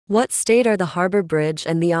What state are the Harbour Bridge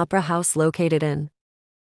and the Opera House located in?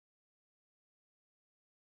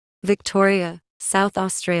 Victoria, South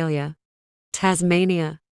Australia,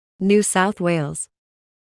 Tasmania, New South Wales.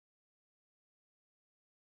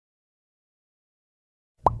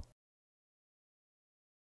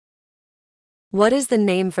 What is the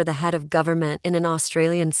name for the head of government in an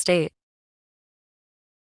Australian state?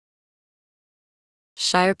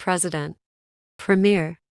 Shire President,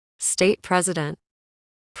 Premier, State President,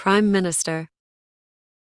 Prime Minister.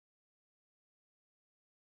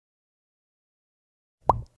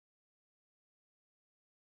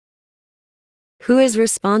 Who is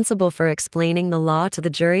responsible for explaining the law to the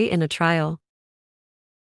jury in a trial?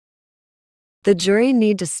 The jury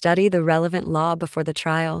need to study the relevant law before the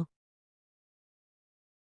trial.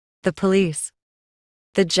 The police.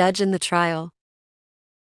 The judge in the trial.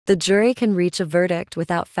 The jury can reach a verdict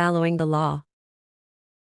without following the law.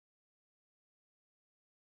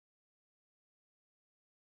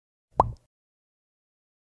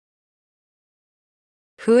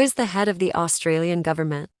 Who is the head of the Australian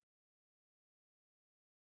government?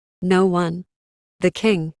 No one. The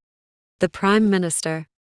King. The Prime Minister.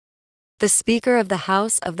 The Speaker of the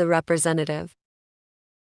House of the Representative.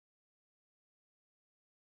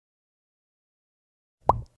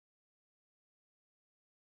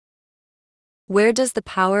 Where does the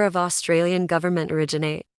power of Australian government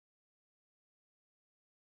originate?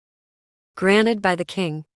 Granted by the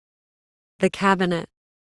King, the Cabinet,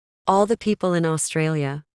 all the people in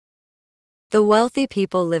Australia, the wealthy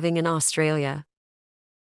people living in Australia.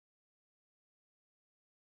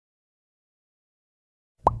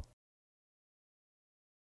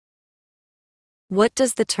 What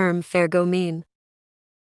does the term fair go mean?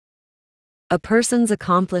 A person's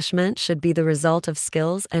accomplishment should be the result of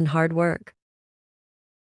skills and hard work.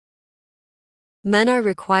 Men are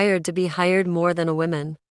required to be hired more than a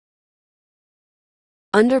woman.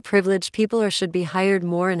 Underprivileged people should be hired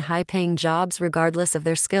more in high-paying jobs regardless of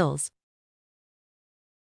their skills.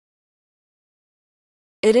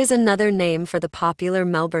 It is another name for the popular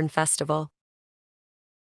Melbourne Festival.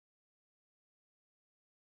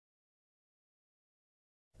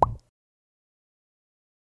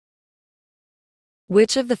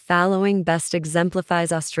 Which of the following best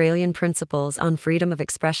exemplifies Australian principles on freedom of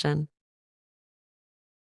expression?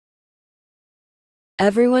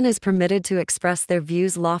 Everyone is permitted to express their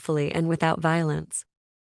views lawfully and without violence.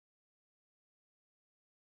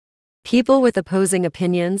 People with opposing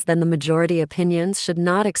opinions than the majority opinions should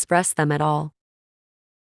not express them at all.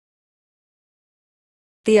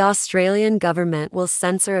 The Australian government will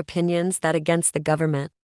censor opinions that against the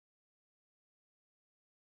government.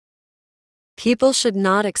 People should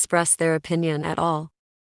not express their opinion at all.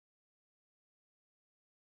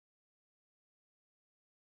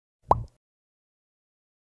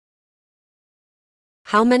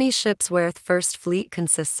 How many ships Werth First Fleet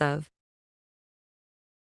consists of?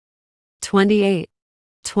 28,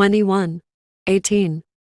 21, 18,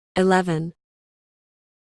 11.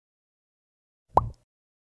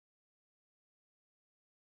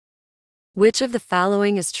 Which of the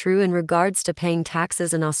following is true in regards to paying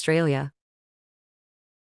taxes in Australia?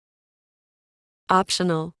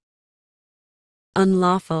 Optional,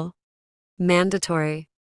 unlawful, mandatory,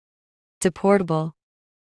 deportable.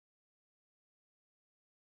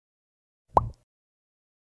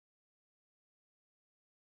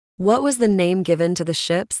 What was the name given to the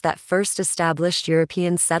ships that first established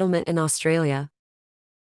European settlement in Australia?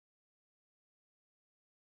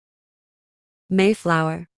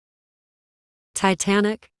 Mayflower,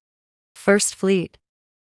 Titanic, First Fleet,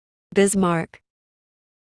 Bismarck.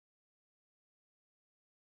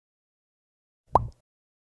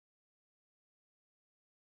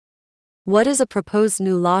 What is a proposed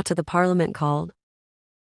new law to the Parliament called?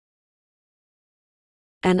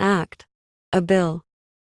 An act, a bill,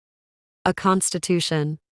 a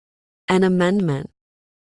constitution, an amendment.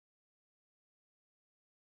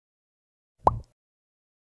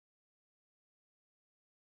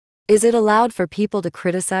 Is it allowed for people to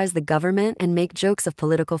criticize the government and make jokes of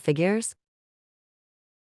political figures?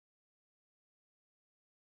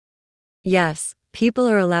 Yes, people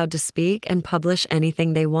are allowed to speak and publish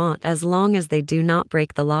anything they want as long as they do not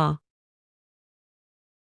break the law.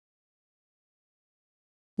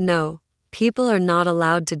 No, people are not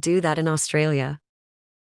allowed to do that in Australia.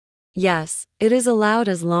 Yes, it is allowed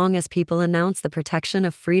as long as people announce the protection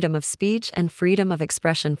of freedom of speech and freedom of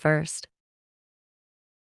expression first.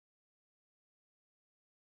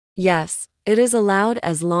 Yes, it is allowed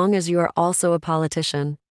as long as you are also a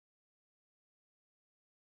politician.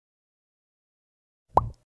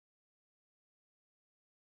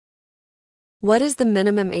 What is the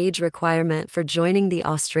minimum age requirement for joining the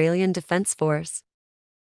Australian Defence Force?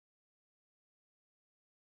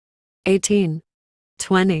 18,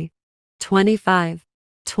 20, 25,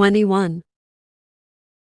 21.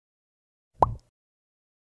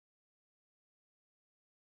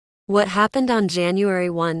 What happened on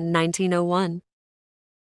January 1, 1901?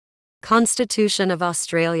 Constitution of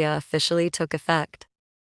Australia officially took effect.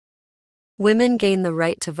 Women gain the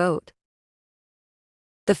right to vote.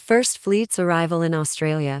 The first fleet's arrival in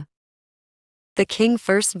Australia. The King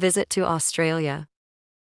first visit to Australia.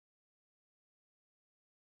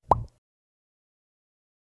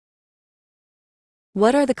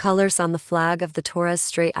 What are the colors on the flag of the Torres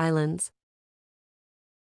Strait Islands?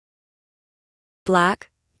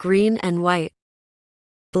 Black, green and white.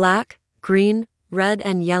 Black, green, red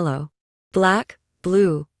and yellow. Black,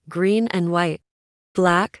 blue, green and white.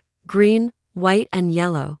 Black, green, white and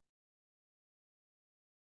yellow.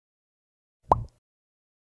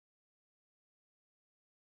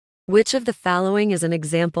 Which of the following is an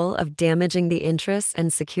example of damaging the interests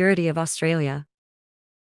and security of Australia?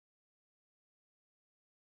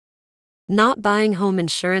 Not buying home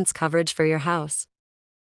insurance coverage for your house.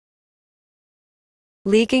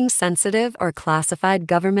 Leaking sensitive or classified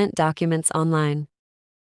government documents online.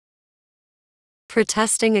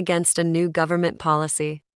 Protesting against a new government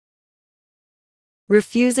policy.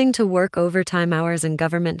 Refusing to work overtime hours in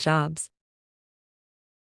government jobs.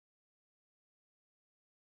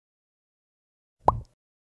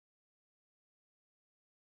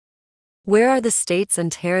 Where are the states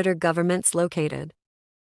and territory governments located?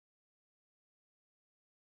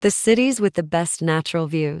 The cities with the best natural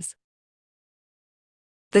views.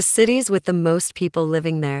 The cities with the most people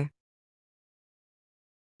living there.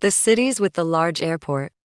 The cities with the large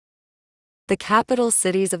airport. The capital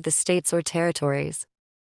cities of the states or territories.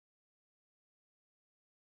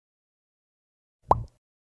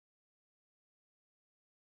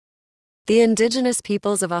 The indigenous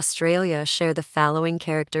peoples of Australia share the following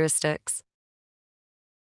characteristics.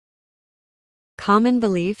 Common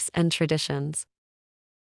beliefs and traditions.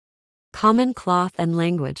 Common cloth and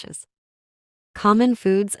languages. Common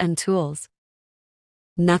foods and tools.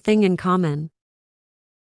 Nothing in common.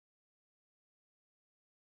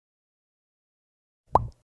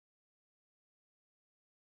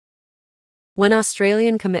 When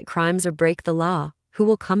Australians commit crimes or break the law, who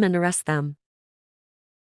will come and arrest them?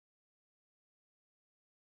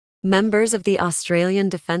 Members of the Australian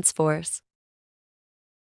Defence Force.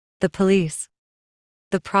 The police.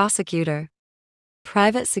 The prosecutor.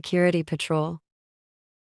 Private security patrol.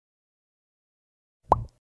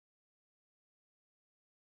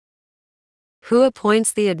 Who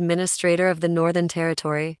appoints the administrator of the Northern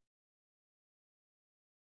Territory?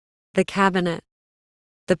 The Cabinet.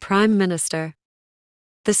 The Prime Minister.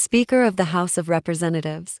 The Speaker of the House of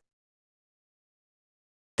Representatives.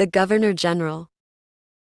 The Governor-General.